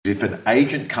if an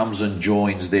agent comes and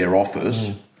joins their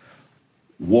office,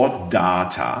 what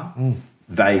data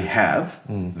they have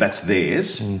that's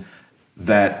theirs,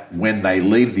 that when they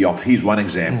leave the office, here's one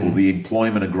example, the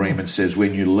employment agreement says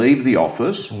when you leave the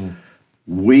office,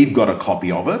 we've got a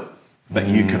copy of it, but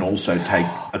you can also take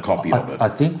a copy of it. I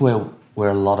think where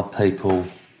a lot of people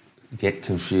get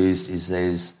confused is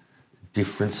there's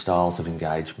different styles of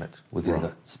engagement within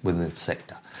the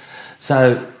sector.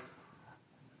 So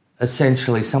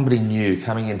essentially somebody new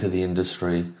coming into the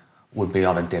industry would be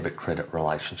on a debit credit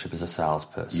relationship as a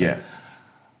salesperson. Yeah.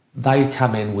 They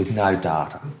come in with no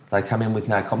data. They come in with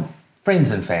no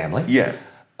friends and family. Yeah.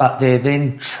 But they're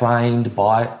then trained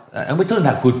by, and we're talking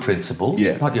about good principals,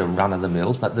 not your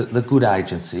run-of-the-mills, but the good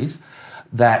agencies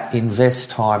that invest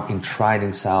time in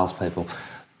training salespeople.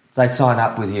 They sign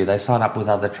up with you, they sign up with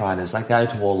other trainers, they go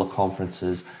to all the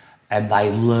conferences and they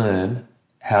learn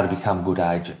how to become good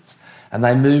agents. And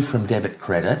they move from debit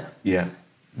credit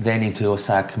then into,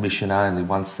 say, a commission only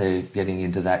once they're getting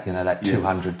into that, that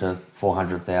 $200,000 to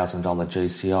 $400,000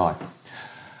 GCI.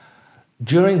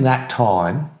 During that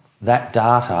time, that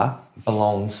data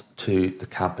belongs to the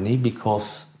company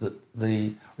because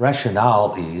the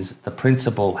rationale is the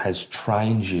principal has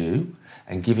trained you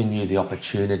and given you the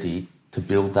opportunity to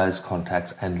build those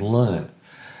contacts and learn.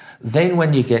 Then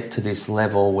when you get to this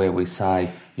level where we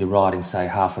say you're writing, say,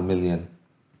 $500,000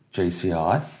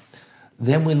 GCI,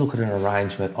 then we look at an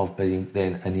arrangement of being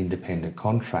then an independent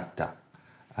contractor.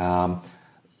 And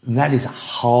that is a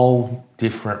whole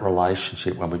different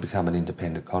relationship when we become an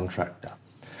independent contractor.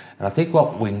 And I think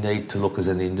what we need to look as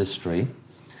an industry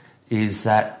is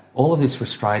that all of this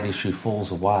restraint issue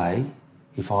falls away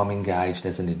if I'm engaged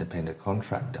as an independent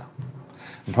contractor.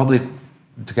 And probably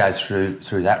to go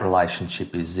through that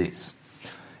relationship is this.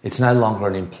 It's no longer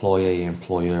an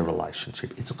employee-employer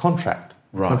relationship. It's a contract.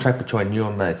 Right. Contract between you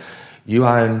and me. You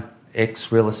own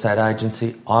X real estate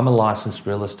agency. I'm a licensed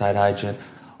real estate agent.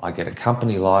 I get a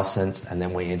company license and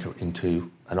then we enter into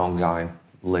an ongoing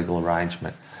legal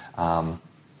arrangement.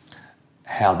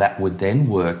 How that would then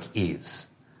work is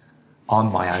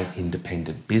I'm my own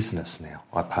independent business now.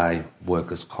 I pay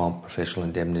workers' comp, professional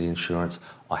indemnity insurance.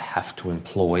 I have to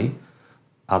employ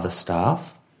other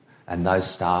staff, and those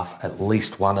staff, at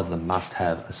least one of them must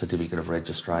have a certificate of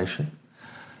registration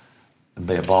and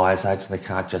be a buyer's agent. They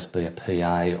can't just be a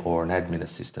PA or an admin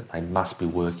assistant. They must be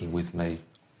working with me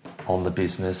on the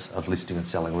business of listing and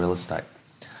selling real estate.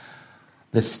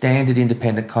 The standard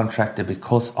independent contractor,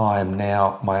 because I am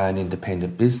now my own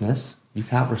independent business, you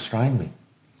can't restrain me.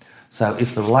 So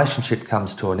if the relationship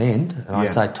comes to an end and I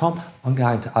say, Tom, I'm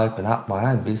going to open up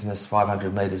my own business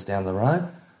 500 metres down the road,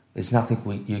 there's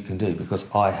nothing you can do because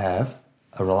I have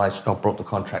a relation. I've brought the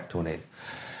contract to an end.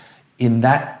 In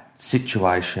that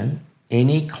situation,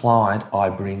 any client I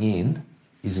bring in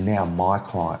is now my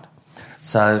client.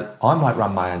 So I might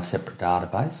run my own separate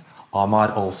database. I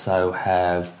might also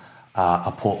have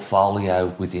a portfolio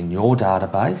within your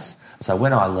database. So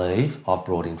when I leave, I've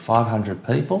brought in 500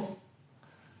 people.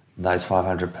 Those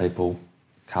 500 people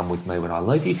come with me when I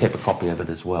leave. You keep a copy of it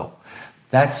as well.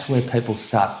 That's where people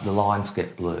start, the lines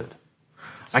get blurred.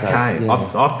 So,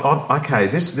 Okay,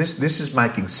 this is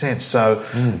making sense. So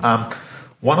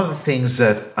one of the things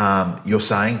that you're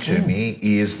saying to me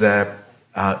is that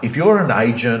if you're an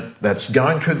agent that's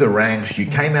going through the ranks, you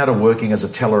came out of working as a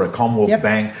teller at Commonwealth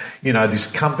Bank, this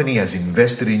company has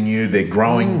invested in you, they're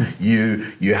growing you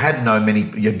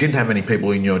didn't have many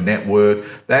people in your network.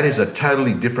 That is a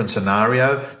totally different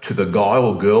scenario to the guy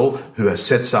or girl who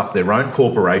sets up their own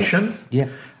corporation,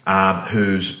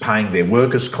 who's paying their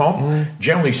workers' comp.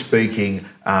 Generally speaking,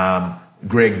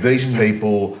 Greg, these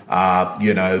people are,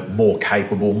 more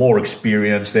capable, more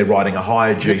experienced, they're writing a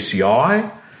higher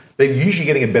GCI. They're usually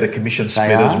getting a better commission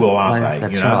split as well, aren't they?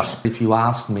 That's right. If you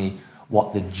asked me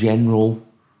what the general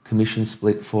commission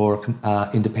split for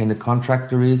independent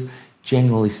contractor is,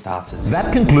 generally starts as...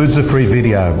 That concludes the free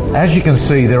video. As you can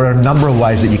see, there are a number of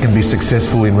ways that you can be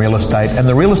successful in real estate, and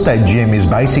the Real Estate Gym is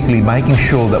basically making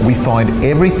sure that we find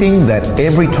everything that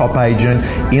every top agent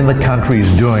in the country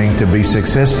is doing to be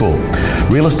successful.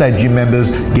 Real Estate Gym members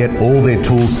get all their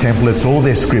tools, templates, all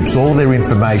their scripts, all their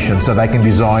information so they can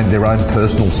design their own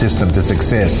personal system to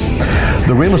success.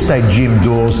 The Real Estate Gym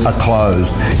doors are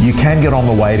closed. You can get on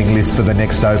the waiting list for the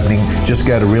next opening. Just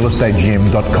go to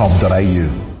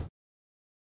realestategym.com.au.